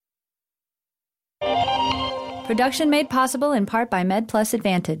Production made possible in part by MedPlus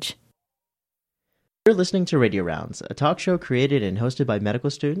Advantage. You're listening to Radio Rounds, a talk show created and hosted by medical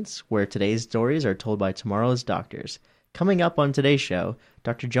students, where today's stories are told by tomorrow's doctors. Coming up on today's show,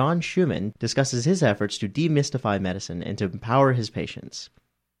 Dr. John Schumann discusses his efforts to demystify medicine and to empower his patients.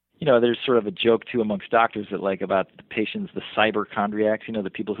 You know, there's sort of a joke, too, amongst doctors that, like, about the patients, the cyberchondriacs, you know, the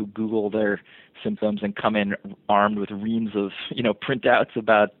people who Google their symptoms and come in armed with reams of, you know, printouts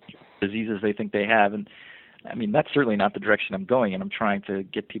about diseases they think they have. And, I mean, that's certainly not the direction I'm going, and I'm trying to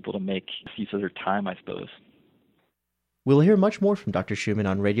get people to make use of their time, I suppose. We'll hear much more from Dr. Schumann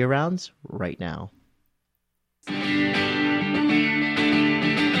on Radio Rounds right now. Here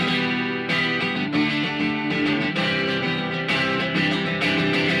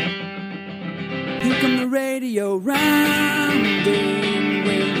come the radio rounding,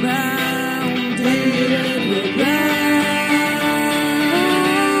 we're rounding, we're rounding.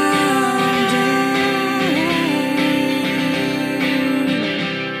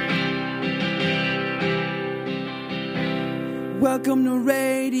 Welcome to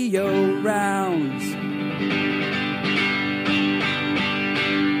Radio Rounds.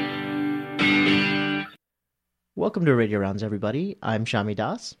 Welcome to Radio Rounds, everybody. I'm Shami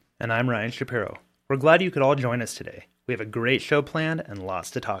Das. And I'm Ryan Shapiro. We're glad you could all join us today. We have a great show planned and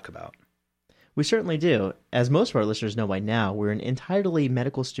lots to talk about. We certainly do. As most of our listeners know by now, we're an entirely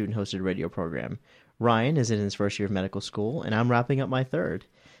medical student-hosted radio program. Ryan is in his first year of medical school, and I'm wrapping up my third.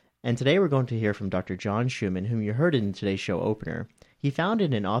 And today we're going to hear from Dr. John Schumann, whom you heard in today's show opener. He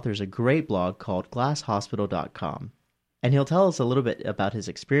founded and authors a great blog called glasshospital.com. And he'll tell us a little bit about his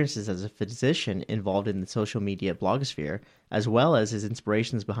experiences as a physician involved in the social media blogosphere, as well as his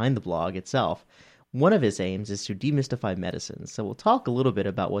inspirations behind the blog itself. One of his aims is to demystify medicine, so we'll talk a little bit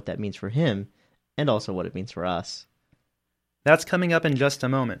about what that means for him, and also what it means for us. That's coming up in just a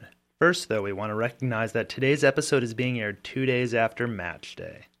moment. First, though, we want to recognize that today's episode is being aired 2 days after Match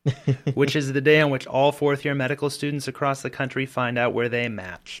Day, which is the day on which all fourth-year medical students across the country find out where they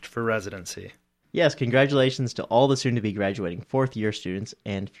matched for residency. Yes, congratulations to all the soon-to-be graduating fourth-year students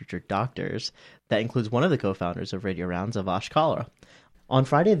and future doctors. That includes one of the co-founders of Radio Rounds, Avash Kalra. On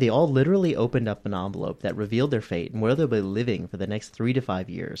Friday, they all literally opened up an envelope that revealed their fate and where they'll be living for the next 3 to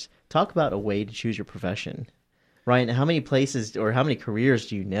 5 years. Talk about a way to choose your profession. Ryan, how many places or how many careers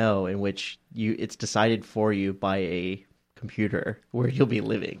do you know in which it's decided for you by a computer where you'll be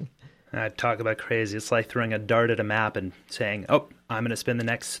living? Talk about crazy. It's like throwing a dart at a map and saying, oh, I'm going to spend the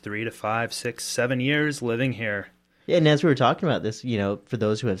next 3 to 5, 6, 7 years living here. Yeah, and as we were talking about this, you know, for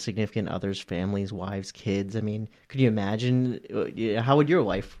those who have significant others, families, wives, kids, I mean, could you imagine, how would your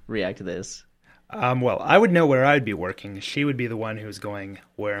wife react to this? Well, I would know where I'd be working. She would be the one who's going,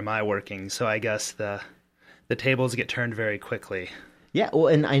 where am I working? So I guess the tables get turned very quickly. Yeah, well,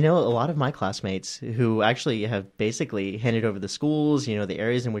 and I know a lot of my classmates who actually have basically handed over the schools, you know, the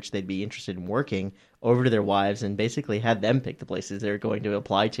areas in which they'd be interested in working over to their wives and basically had them pick the places they're going to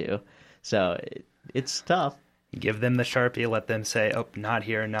apply to. So it's tough. Give them the Sharpie, let them say, oh, not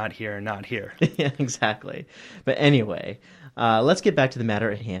here, not here, not here. Yeah, exactly. But anyway, let's get back to the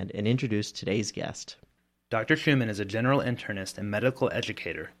matter at hand and introduce today's guest. Dr. Schumann is a general internist and medical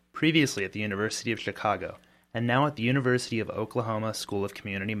educator, previously at the University of Chicago, and now at the University of Oklahoma School of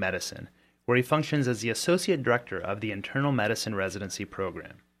Community Medicine, where he functions as the Associate Director of the Internal Medicine Residency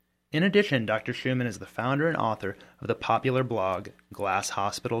Program. In addition, Dr. Schumann is the founder and author of the popular blog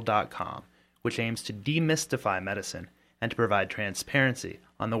glasshospital.com, which aims to demystify medicine and to provide transparency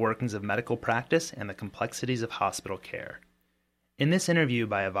on the workings of medical practice and the complexities of hospital care. In this interview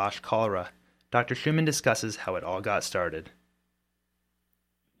by Avash Kalra, Dr. Schumann discusses how it all got started.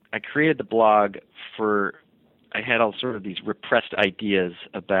 I created the blog I had all sort of these repressed ideas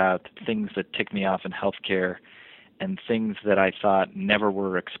about things that tick me off in healthcare and things that I thought never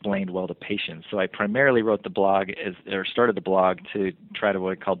were explained well to patients. So I primarily wrote the blog started the blog to try to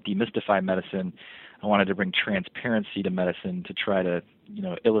what I call demystify medicine. I wanted to bring transparency to medicine to try to, you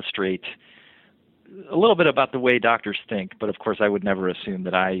know, illustrate a little bit about the way doctors think. But of course, I would never assume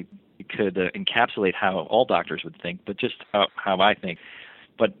that I could encapsulate how all doctors would think, but just how I think.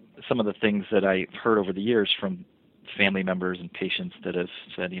 But some of the things that I've heard over the years from family members and patients that have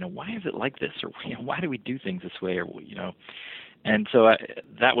said, you know, why is it like this, or you know, why do we do things this way, or you know, and so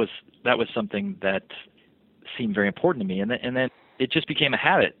that was something that seemed very important to me, and then it just became a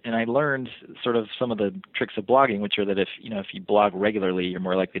habit, and I learned sort of some of the tricks of blogging, which are that if you blog regularly, you're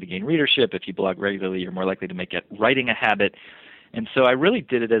more likely to gain readership. If you blog regularly, you're more likely to make writing a habit, and so I really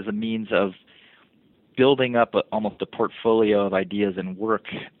did it as a means of building up almost a portfolio of ideas and work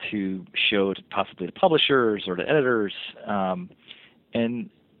to show to possibly to publishers or to editors. And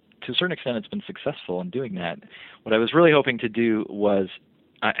to a certain extent, it's been successful in doing that. What I was really hoping to do was,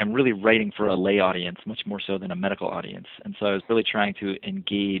 I'm really writing for a lay audience, much more so than a medical audience. And so I was really trying to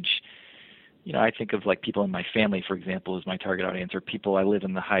engage, I think of like people in my family, for example, as my target audience, or people, I live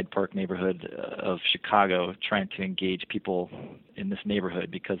in the Hyde Park neighborhood of Chicago, trying to engage people in this neighborhood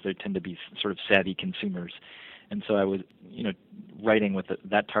because they tend to be sort of savvy consumers. And so I was, writing with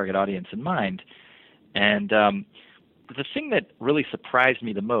that target audience in mind. And the thing that really surprised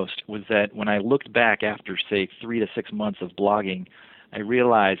me the most was that when I looked back after, say, 3 to 6 months of blogging, I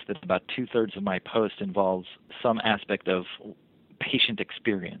realized that about 2/3 of my post involves some aspect of patient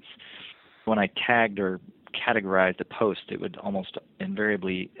experience. When I tagged or categorized a post, it would almost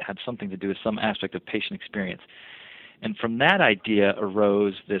invariably have something to do with some aspect of patient experience. And from that idea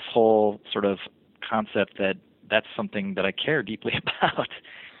arose this whole sort of concept that that's something that I care deeply about.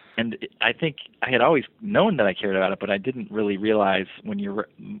 And I think I had always known that I cared about it, but I didn't really realize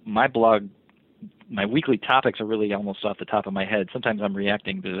my blog, my weekly topics are really almost off the top of my head. Sometimes I'm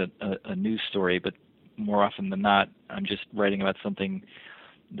reacting to a news story, but more often than not, I'm just writing about something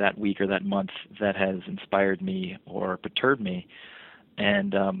that week or that month that has inspired me or perturbed me.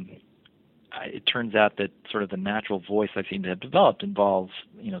 And it turns out that sort of the natural voice I seem to have developed involves,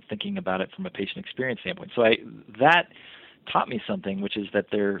 thinking about it from a patient experience standpoint. So that taught me something, which is that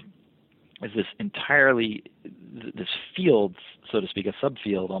there is this field, so to speak, a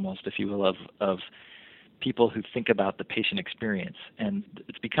subfield almost, if you will, of people who think about the patient experience. And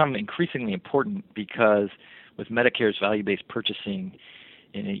it's become increasingly important because with Medicare's value-based purchasing,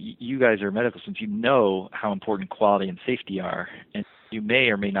 you guys are medical students, you know how important quality and safety are. And you may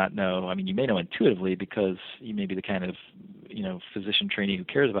or may not know, you may know intuitively because you may be the kind of, physician trainee who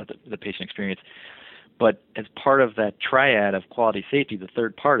cares about the patient experience. But as part of that triad of quality safety, the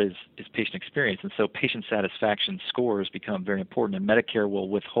third part is patient experience. And so patient satisfaction scores become very important. And Medicare will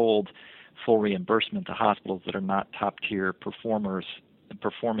withhold full reimbursement to hospitals that are not top-tier performers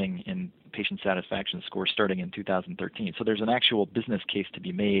performing in patient satisfaction scores starting in 2013. So there's an actual business case to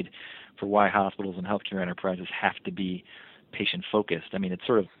be made for why hospitals and healthcare enterprises have to be patient-focused. It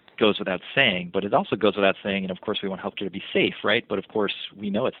sort of goes without saying, but it also goes without saying, and of course we want healthcare to be safe, right? But of course we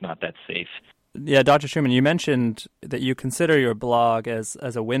know it's not that safe. Yeah, Dr. Schumann, you mentioned that you consider your blog as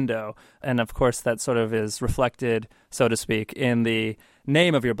a window, and of course that sort of is reflected, so to speak, in the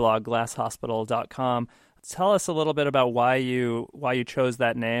name of your blog, glasshospital.com. Tell us a little bit about why you chose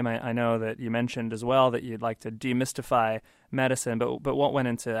that name. I know that you mentioned as well that you'd like to demystify medicine, but what went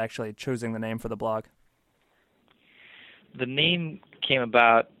into actually choosing the name for the blog? The name came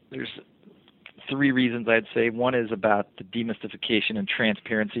about, there's 3 reasons I'd say. One is about the demystification and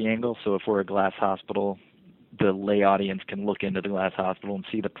transparency angle. So if we're a glass hospital, the lay audience can look into the glass hospital and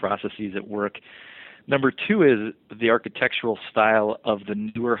see the processes at work. Number 2 is the architectural style of the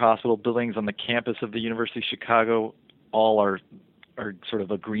newer hospital buildings on the campus of the University of Chicago. All are sort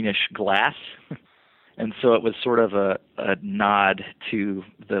of a greenish glass. And so it was sort of a nod to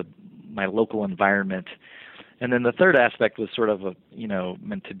my local environment. And then the third aspect was sort of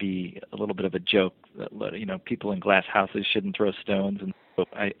meant to be a little bit of a joke that, people in glass houses shouldn't throw stones. And so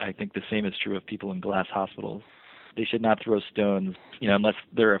I think the same is true of people in glass hospitals. They should not throw stones, unless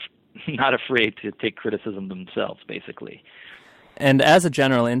they're not afraid to take criticism themselves, basically. And as a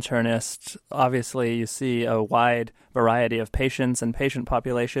general internist, obviously you see a wide variety of patients and patient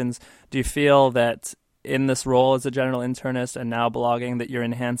populations. Do you feel that in this role as a general internist and now blogging that you're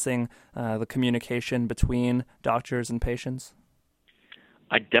enhancing the communication between doctors and patients?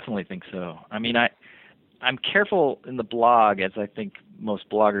 I definitely think so. I'm careful in the blog, as I think most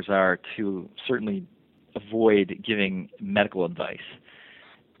bloggers are, to certainly avoid giving medical advice.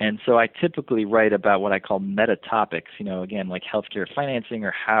 And so I typically write about what I call meta topics, again, like healthcare financing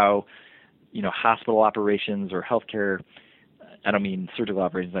or how, hospital operations or healthcare, I don't mean surgical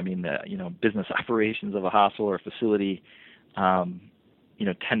operations, I mean, business operations of a hospital or a facility,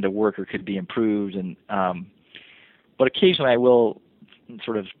 tend to work or could be improved. And but occasionally I will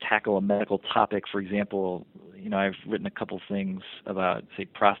sort of tackle a medical topic. For example, I've written a couple things about, say,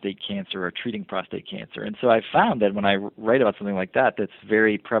 prostate cancer or treating prostate cancer. And so I've found that when I write about something like that, that's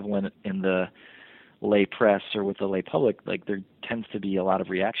very prevalent in the lay press or with the lay public, like there tends to be a lot of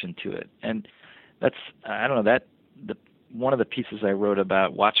reaction to it. And that's, one of the pieces I wrote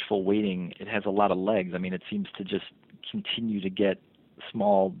about watchful waiting, it has a lot of legs. It seems to just continue to get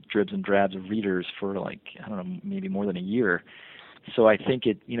small dribs and drabs of readers for maybe more than a year. So I think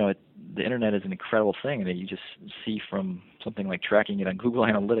the internet is an incredible thing, and you just see from something like tracking it on Google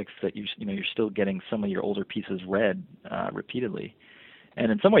Analytics that you're still getting some of your older pieces read repeatedly.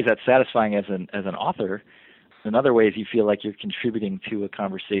 And in some ways that's satisfying as an author, In other ways, you feel like you're contributing to a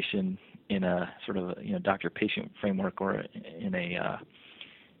conversation in a sort of doctor-patient framework, or in a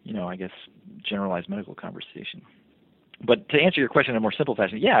I guess generalized medical conversation. But to answer your question in a more simple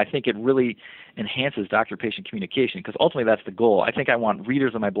fashion, yeah, I think it really enhances doctor-patient communication, because ultimately that's the goal. I think I want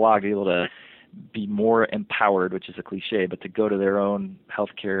readers of my blog to be able to be more empowered, which is a cliche, but to go to their own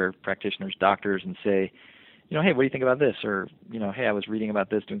healthcare practitioners, doctors, and say, hey, what do you think about this? Or, hey, I was reading about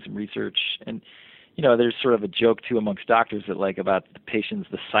this, doing some research. And, there's sort of a joke, too, amongst doctors that, like, about the patients,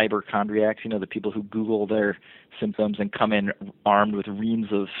 the cyberchondriacs, the people who Google their symptoms and come in armed with reams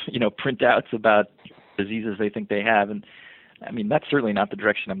of, printouts about diseases they think they have. And, I mean, that's certainly not the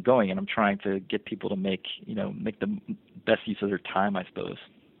direction I'm going, and I'm trying to get people to make the best use of their time, I suppose.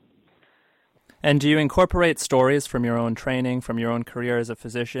 And do you incorporate stories from your own training, from your own career as a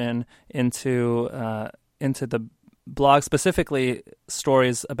physician, into the blog, specifically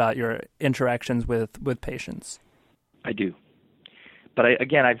stories about your interactions with patients? I do. But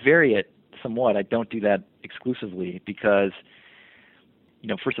I vary it somewhat. I don't do that exclusively because,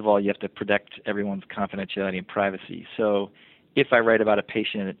 first of all, you have to protect everyone's confidentiality and privacy. So if I write about a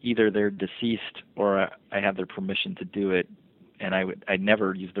patient, either they're deceased or I have their permission to do it, and I'd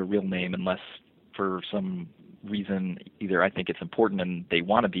never use their real name unless for some reason either I think it's important and they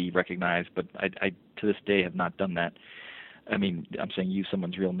want to be recognized, but I to this day have not done that. I mean, I'm saying use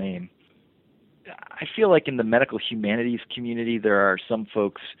someone's real name. I feel like in the medical humanities community there are some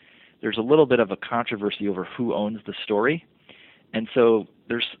folks, there's a little bit of a controversy over who owns the story. And so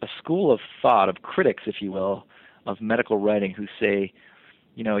there's a school of thought, of critics, if you will, of medical writing who say,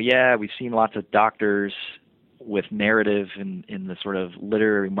 yeah, we've seen lots of doctors with narrative in the sort of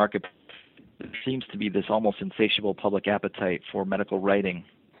literary market. There seems to be this almost insatiable public appetite for medical writing,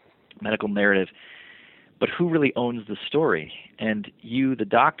 medical narrative. But who really owns the story? And you, the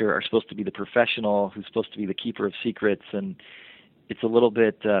doctor, are supposed to be the professional who's supposed to be the keeper of secrets, and it's a little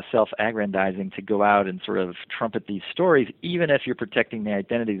bit self-aggrandizing to go out and sort of trumpet these stories. Even if you're protecting the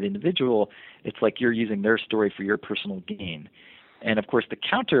identity of the individual, it's like you're using their story for your personal gain. And, of course, the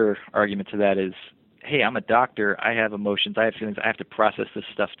counter argument to that is, hey, I'm a doctor, I have emotions, I have feelings, I have to process this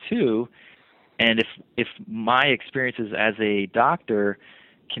stuff too. And if my experiences as a doctor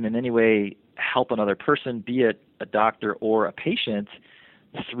can in any way help another person, be it a doctor or a patient,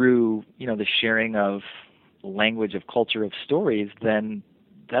 through the sharing of language, of culture, of stories, then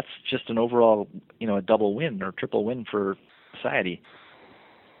that's just an overall a double win or triple win for society.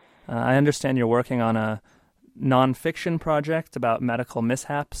 I understand you're working on a nonfiction project about medical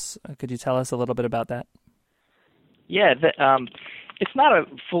mishaps. Could you tell us a little bit about that? Yeah, it's not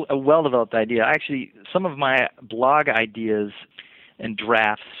a well-developed idea. Actually, some of my blog ideas and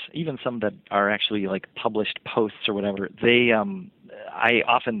drafts, even some that are actually like published posts or whatever, I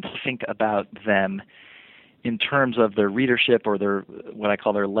often think about them in terms of their readership or their, what I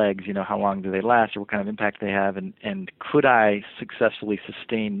call their legs, how long do they last or what kind of impact they have, and could I successfully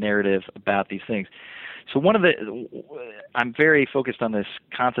sustain narrative about these things. So I'm very focused on this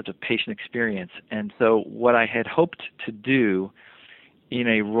concept of patient experience, and so what I had hoped to do in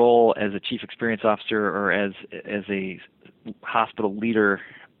a role as a chief experience officer or as a hospital leader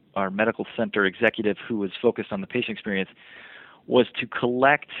or medical center executive who was focused on the patient experience was to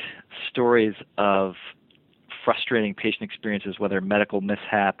collect stories of frustrating patient experiences, whether medical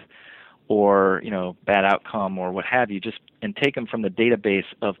mishap or bad outcome or what have you, and take them from the database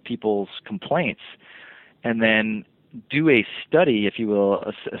of people's complaints, and then do a study, if you will,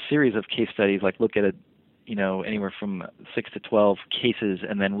 a series of case studies, like look at anywhere from 6 to 12 cases,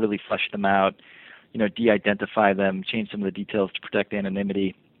 and then really flesh them out, de-identify them, change some of the details to protect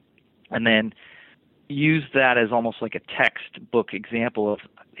anonymity, and then use that as almost like a textbook example of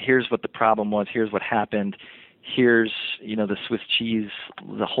here's what the problem was, here's what happened, here's the Swiss cheese,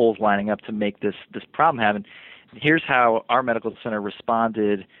 the holes lining up to make this problem happen. Here's how our medical center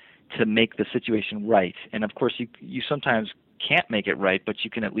responded to make the situation right. And of course, you sometimes can't make it right, but you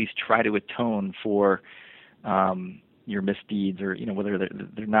can at least try to atone for your misdeeds, or whether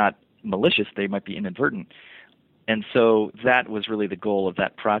they're not malicious, they might be inadvertent. And so that was really the goal of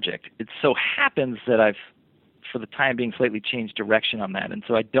that project. It so happens that I've, for the time being, slightly changed direction on that, and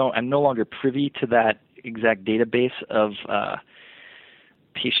so I'm no longer privy to that exact database of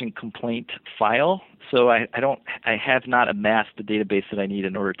patient complaint file. So I have not amassed the database that I need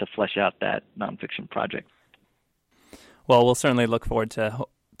in order to flesh out that nonfiction project. Well, we'll certainly look forward to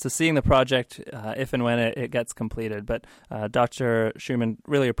seeing the project if and when it gets completed. But Dr. Schumann,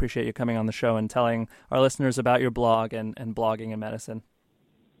 really appreciate you coming on the show and telling our listeners about your blog and blogging in medicine.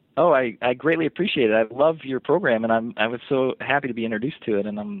 Oh, I greatly appreciate it. I love your program, and I was so happy to be introduced to it,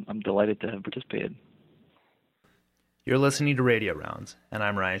 and I'm delighted to have participated. You're listening to Radio Rounds, and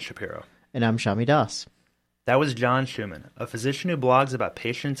I'm Ryan Shapiro. And I'm Shami Das. That was John Schumann, a physician who blogs about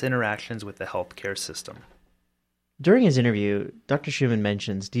patients' interactions with the healthcare system. During his interview, Dr. Schumann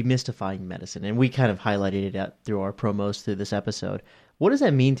mentions demystifying medicine, and we kind of highlighted it through our promos through this episode. What does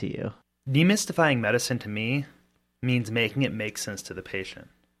that mean to you? Demystifying medicine to me means making it make sense to the patient.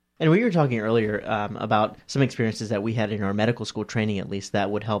 And we were talking earlier about some experiences that we had in our medical school training, at least, that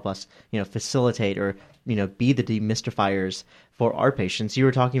would help us, facilitate or, be the demystifiers for our patients. You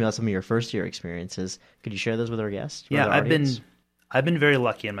were talking about some of your first-year experiences. Could you share those with our guests? Yeah, I've been very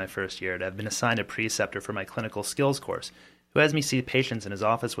lucky in my first year to have been assigned a preceptor for my clinical skills course, who has me see patients in his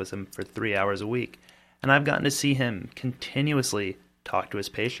office with him for 3 hours a week. And I've gotten to see him continuously talk to his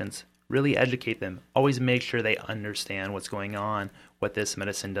patients, really educate them, always make sure they understand what's going on, what this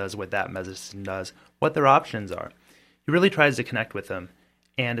medicine does, what that medicine does, what their options are. He really tries to connect with them,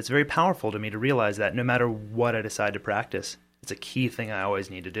 and it's very powerful to me to realize that no matter what I decide to practice, it's a key thing I always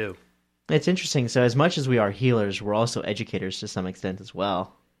need to do. It's interesting. So as much as we are healers, we're also educators to some extent as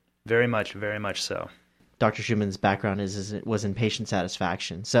well. Very much so. Dr. Schumann's background was in patient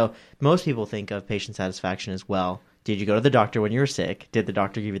satisfaction. So most people think of patient satisfaction as, well, did you go to the doctor when you were sick? Did the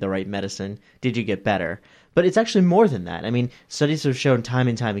doctor give you the right medicine? Did you get better? But it's actually more than that. I mean, studies have shown time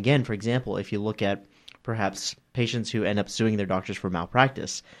and time again, for example, if you look at perhaps patients who end up suing their doctors for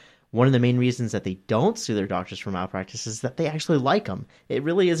malpractice, one of the main reasons that they don't sue their doctors for malpractice is that they actually like them. It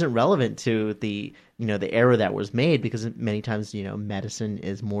really isn't relevant to the error that was made, because many times, medicine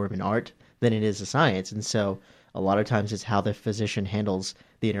is more of an art than it is a science. And so a lot of times it's how the physician handles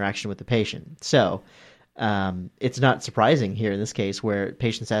the interaction with the patient. So it's not surprising here in this case where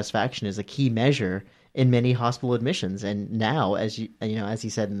patient satisfaction is a key measure in many hospital admissions, and now, as he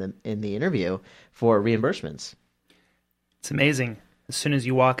said in the interview, for reimbursements. It's amazing. As soon as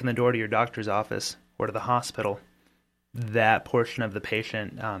you walk in the door to your doctor's office or to the hospital, that portion of the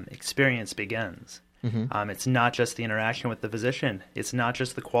patient experience begins. Mm-hmm. It's not just the interaction with the physician. It's not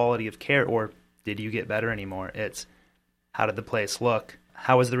just the quality of care or did you get better anymore. It's how did the place look?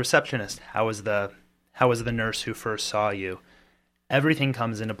 How was the receptionist? How was the nurse who first saw you? Everything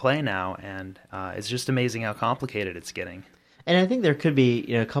comes into play now, and it's just amazing how complicated it's getting. And I think there could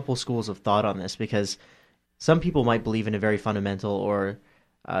be a couple schools of thought on this, because some people might believe in a very fundamental or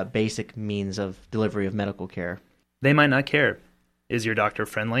basic means of delivery of medical care. They might not care. Is your doctor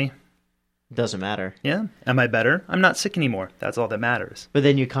friendly? Doesn't matter. Yeah. Am I better? I'm not sick anymore. That's all that matters. But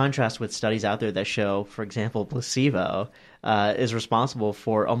then you contrast with studies out there that show, for example, placebo is responsible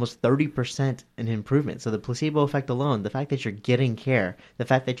for almost 30% in improvement. So the placebo effect alone, the fact that you're getting care, the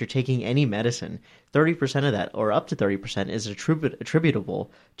fact that you're taking any medicine, 30% of that, or up to 30%, is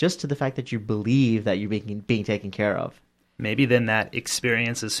attributable just to the fact that you believe that you're being taken care of. Maybe then that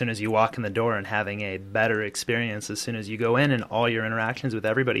experience as soon as you walk in the door and having a better experience as soon as you go in, and all your interactions with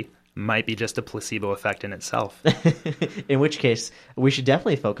everybody might be just a placebo effect in itself. In which case, we should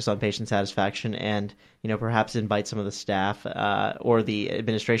definitely focus on patient satisfaction and, perhaps invite some of the staff or the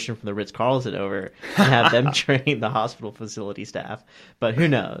administration from the Ritz-Carlton over and have them train the hospital facility staff. But who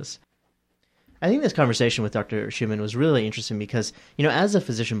knows? I think this conversation with Dr. Schumann was really interesting because, as a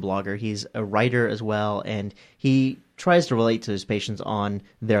physician blogger, he's a writer as well, and he tries to relate to his patients on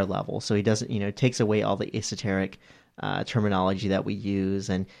their level. So he doesn't, takes away all the esoteric terminology that we use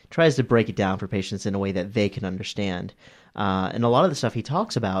and tries to break it down for patients in a way that they can understand. And a lot of the stuff he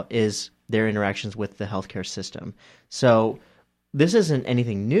talks about is their interactions with the healthcare system. So this isn't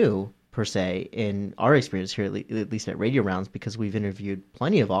anything new, per se, in our experience here, at least at Radio Rounds, because we've interviewed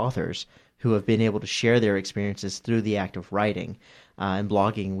plenty of authors who have been able to share their experiences through the act of writing. And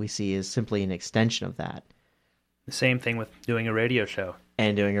blogging, we see, is simply an extension of that. The same thing with doing a radio show.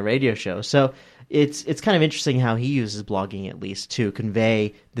 And doing a radio show. So it's kind of interesting how he uses blogging, at least, to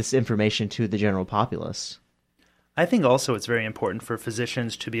convey this information to the general populace. I think also it's very important for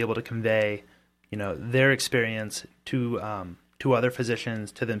physicians to be able to convey, their experience to other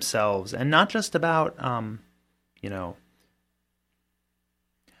physicians, to themselves, and not just about,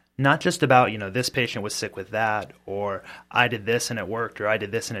 this patient was sick with that, or I did this and it worked, or I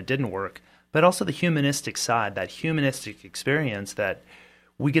did this and it didn't work, but also the humanistic side, that humanistic experience that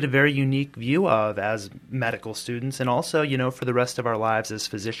we get a very unique view of as medical students, and also, for the rest of our lives as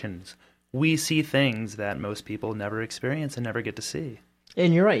physicians. We see things that most people never experience and never get to see.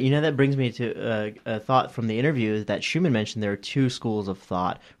 And you're right. That brings me to a thought from the interview that Schumann mentioned. There are two schools of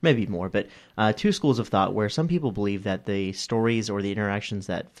thought, maybe more, but two schools of thought where some people believe that the stories or the interactions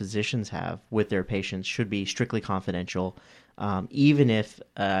that physicians have with their patients should be strictly confidential. Even if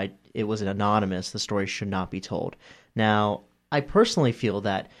it was an anonymous, the story should not be told. Now, I personally feel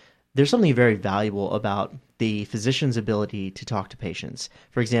that there's something very valuable about the physician's ability to talk to patients.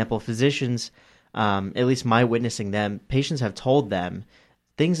 For example, physicians, at least my witnessing them, patients have told them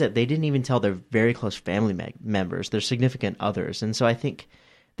things that they didn't even tell their very close family members, their significant others. And so I think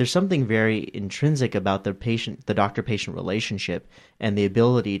there's something very intrinsic about the doctor-patient relationship and the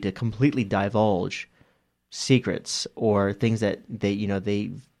ability to completely divulge secrets or things that they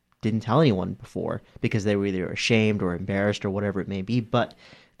didn't tell anyone before because they were either ashamed or embarrassed or whatever it may be. But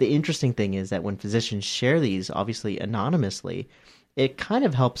the interesting thing is that when physicians share these, obviously anonymously, it kind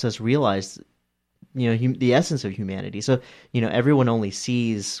of helps us realize, the essence of humanity. So, everyone only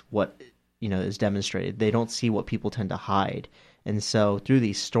sees what, is demonstrated. They don't see what people tend to hide. And so through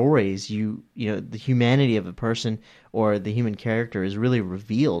these stories, the humanity of a person or the human character is really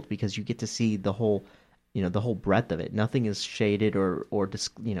revealed because you get to see the whole breadth of it. Nothing is shaded or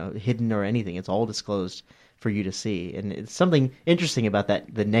hidden or anything. It's all disclosed for you to see. And it's something interesting about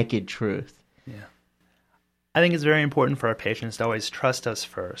that, the naked truth. Yeah. I think it's very important for our patients to always trust us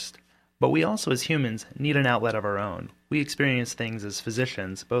first. But we also, as humans, need an outlet of our own. We experience things as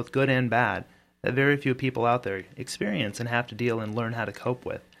physicians, both good and bad, that very few people out there experience and have to deal and learn how to cope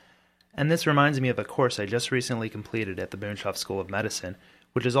with. And this reminds me of a course I just recently completed at the Boonshoff School of Medicine,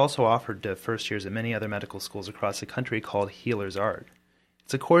 which is also offered to first years at many other medical schools across the country, called Healer's Art.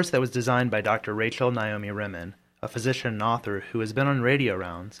 It's a course that was designed by Dr. Rachel Naomi Rimmon, a physician and author who has been on radio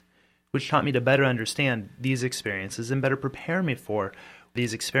rounds, which taught me to better understand these experiences and better prepare me for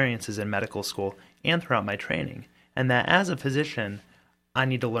these experiences in medical school and throughout my training. And that as a physician, I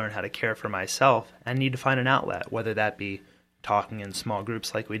need to learn how to care for myself and need to find an outlet, whether that be talking in small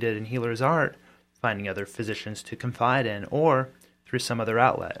groups like we did in Healer's Art, finding other physicians to confide in, or through some other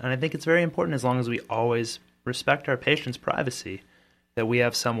outlet. And I think it's very important, as long as we always respect our patients' privacy, that we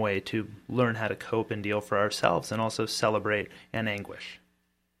have some way to learn how to cope and deal for ourselves and also celebrate and anguish.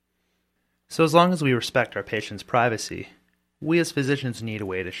 So as long as we respect our patients' privacy, we as physicians need a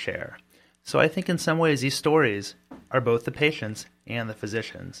way to share. So I think in some ways these stories are both the patients and the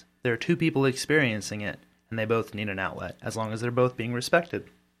physicians. There are two people experiencing it, and they both need an outlet, as long as they're both being respected.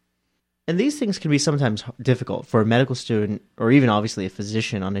 And these things can be sometimes difficult for a medical student or even obviously a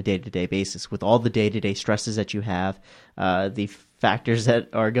physician on a day-to-day basis with all the day-to-day stresses that you have, the factors that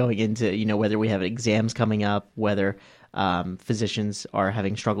are going into, whether we have exams coming up, whether physicians are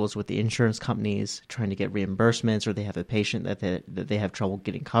having struggles with the insurance companies trying to get reimbursements, or they have a patient that they have trouble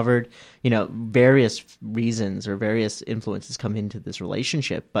getting covered. Various reasons or various influences come into this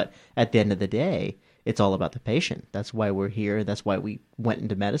relationship. But at the end of the day, it's all about the patient. That's why we're here. That's why we went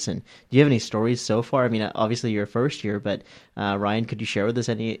into medicine. Do you have any stories so far? I mean, obviously you're first year, but Ryan, could you share with us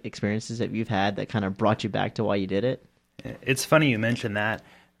any experiences that you've had that kind of brought you back to why you did it? It's funny you mentioned that.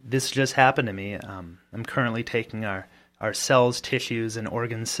 This just happened to me. I'm currently taking our cells, tissues, and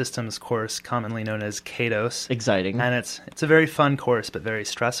organ systems course, commonly known as CATOS. Exciting. And it's a very fun course, but very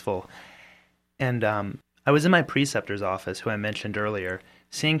stressful. And I was in my preceptor's office, who I mentioned earlier,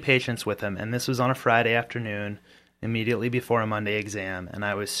 seeing patients with him, and this was on a Friday afternoon, immediately before a Monday exam, and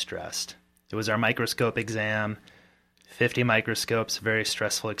I was stressed. It was our microscope exam, 50 microscopes, very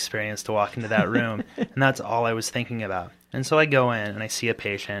stressful experience to walk into that room, and that's all I was thinking about. And so I go in, and I see a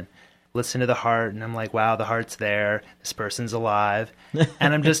patient, listen to the heart, and I'm like, wow, the heart's there, this person's alive,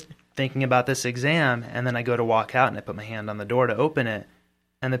 and I'm just thinking about this exam, and then I go to walk out, and I put my hand on the door to open it,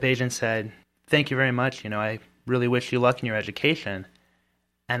 and the patient said, thank you very much, I really wish you luck in your education.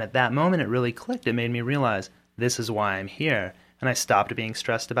 And at that moment, it really clicked. It made me realize this is why I'm here. And I stopped being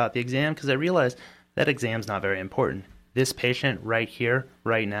stressed about the exam because I realized that exam's not very important. This patient right here,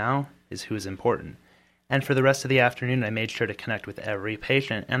 right now, is who's important. And for the rest of the afternoon, I made sure to connect with every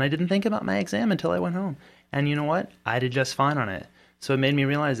patient. And I didn't think about my exam until I went home. And you know what? I did just fine on it. So it made me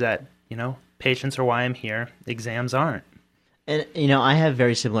realize that, patients are why I'm here. Exams aren't. And, I have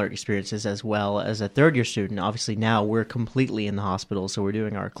very similar experiences as well as a third-year student. Obviously, now we're completely in the hospital, so we're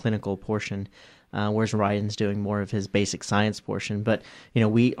doing our clinical portion, whereas Ryan's doing more of his basic science portion. But,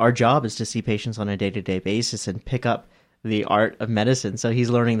 our job is to see patients on a day-to-day basis and pick up the art of medicine. So he's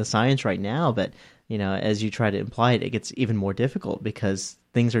learning the science right now, but, as you try to imply it, it gets even more difficult because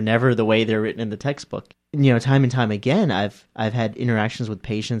things are never the way they're written in the textbook. Time and time again, I've had interactions with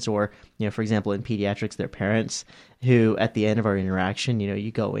patients or, for example, in pediatrics, their parents who at the end of our interaction,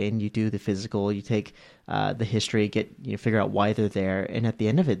 you go in, you do the physical, you take the history, figure out why they're there. And at the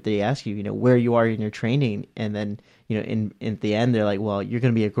end of it, they ask you, where you are in your training. And then, in the end, they're like, well, you're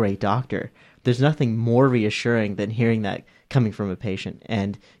going to be a great doctor. There's nothing more reassuring than hearing that coming from a patient.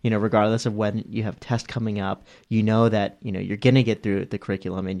 And, regardless of when you have tests coming up, you know that, you're going to get through the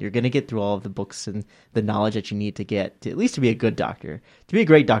curriculum and you're going to get through all of the books and the knowledge that you need to get to at least to be a good doctor. To be a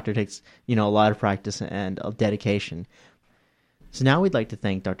great doctor takes, a lot of practice and dedication. So now we'd like to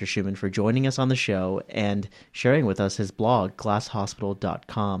thank Dr. Schumann for joining us on the show and sharing with us his blog,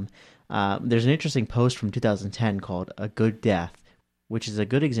 glasshospital.com. There's an interesting post from 2010 called A Good Death, which is a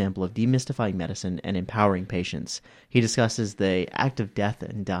good example of demystifying medicine and empowering patients. He discusses the act of death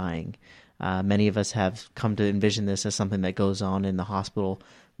and dying. Many of us have come to envision this as something that goes on in the hospital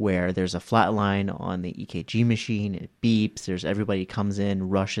where there's a flat line on the EKG machine, it beeps, everybody comes in,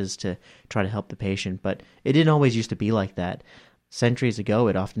 rushes to try to help the patient, but it didn't always used to be like that. Centuries ago,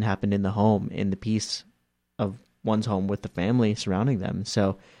 it often happened in the home, in the peace of one's home with the family surrounding them.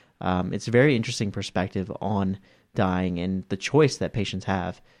 So it's a very interesting perspective on dying and the choice that patients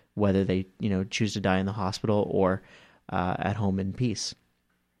have, whether they choose to die in the hospital or at home in peace.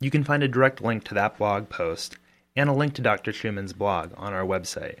 You can find a direct link to that blog post and a link to Dr. Schumann's blog on our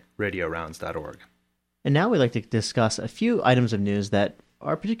website, radiorounds.org. And now we'd like to discuss a few items of news that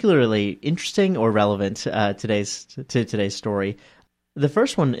are particularly interesting or relevant to today's story. The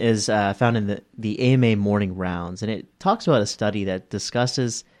first one is found in the AMA Morning Rounds, and it talks about a study that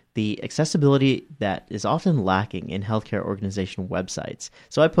discusses the accessibility that is often lacking in healthcare organization websites.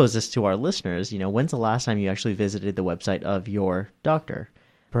 So I pose this to our listeners, when's the last time you actually visited the website of your doctor?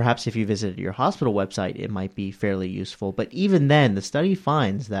 Perhaps if you visited your hospital website, it might be fairly useful, but even then, the study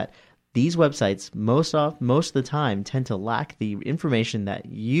finds that these websites most of the time tend to lack the information that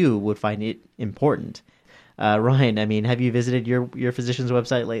you would find it important. Ryan, have you visited your physician's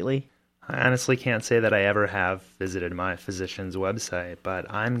website lately? I honestly can't say that I ever have visited my physician's website, but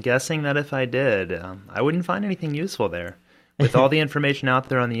I'm guessing that if I did, I wouldn't find anything useful there. With all the information out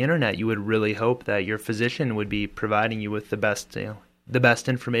there on the internet, you would really hope that your physician would be providing you with the best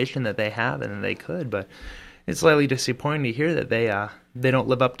information that they have and that they could, but it's slightly disappointing to hear that they don't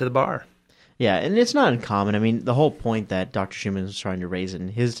live up to the bar. Yeah, and it's not uncommon. The whole point that Dr. Schumann was trying to raise in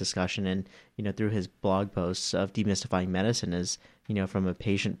his discussion and, through his blog posts of demystifying medicine is, from a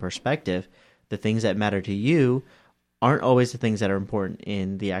patient perspective, the things that matter to you aren't always the things that are important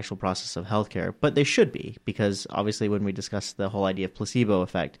in the actual process of healthcare, but they should be, because obviously when we discuss the whole idea of placebo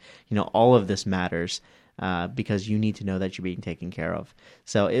effect, all of this matters because you need to know that you're being taken care of.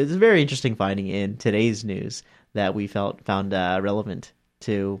 So it was a very interesting finding in today's news that we found relevant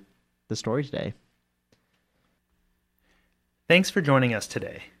to the story today. Thanks for joining us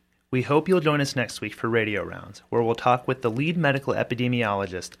today. We hope you'll join us next week for Radio Rounds, where we'll talk with the lead medical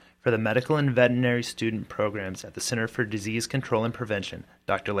epidemiologist for the medical and veterinary student programs at the Center for Disease Control and Prevention,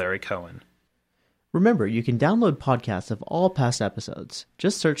 Dr. Larry Cohen. Remember, you can download podcasts of all past episodes.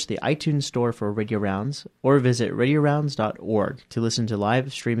 Just search the iTunes store for Radio Rounds or visit radiorounds.org to listen to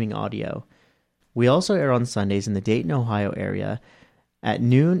live streaming audio. We also air on Sundays in the Dayton, Ohio area at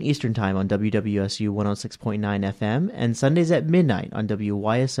noon Eastern Time on WWSU 106.9 FM and Sundays at midnight on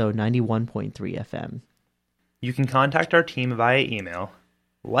WYSO 91.3 FM. You can contact our team via email,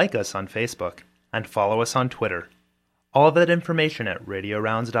 like us on Facebook, and follow us on Twitter. All of that information at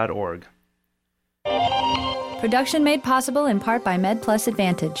radiorounds.org. Production made possible in part by MedPlus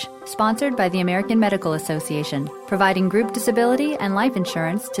Advantage, sponsored by the American Medical Association, providing group disability and life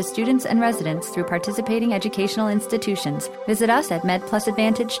insurance to students and residents through participating educational institutions. Visit us at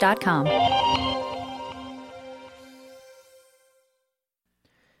medplusadvantage.com.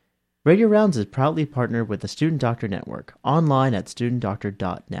 Radio Rounds is proudly partnered with the Student Doctor Network, online at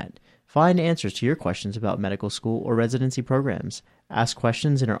studentdoctor.net. Find answers to your questions about medical school or residency programs. Ask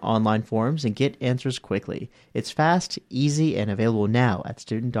questions in our online forums and get answers quickly. It's fast, easy, and available now at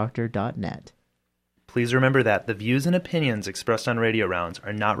studentdoctor.net. Please remember that the views and opinions expressed on Radio Rounds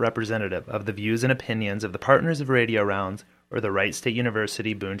are not representative of the views and opinions of the partners of Radio Rounds or the Wright State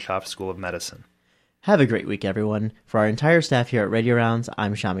University Boonshoff School of Medicine. Have a great week, everyone. For our entire staff here at Radio Rounds,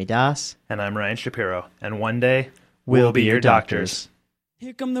 I'm Shami Das. And I'm Ryan Shapiro. And one day, we'll be your doctors.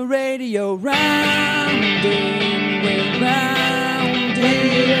 Here come the radio rounding, we're rounding,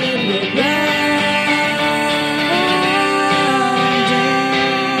 we're rounding.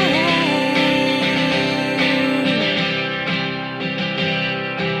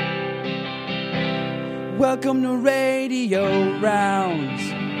 Welcome to Radio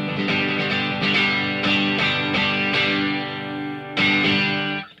Rounds.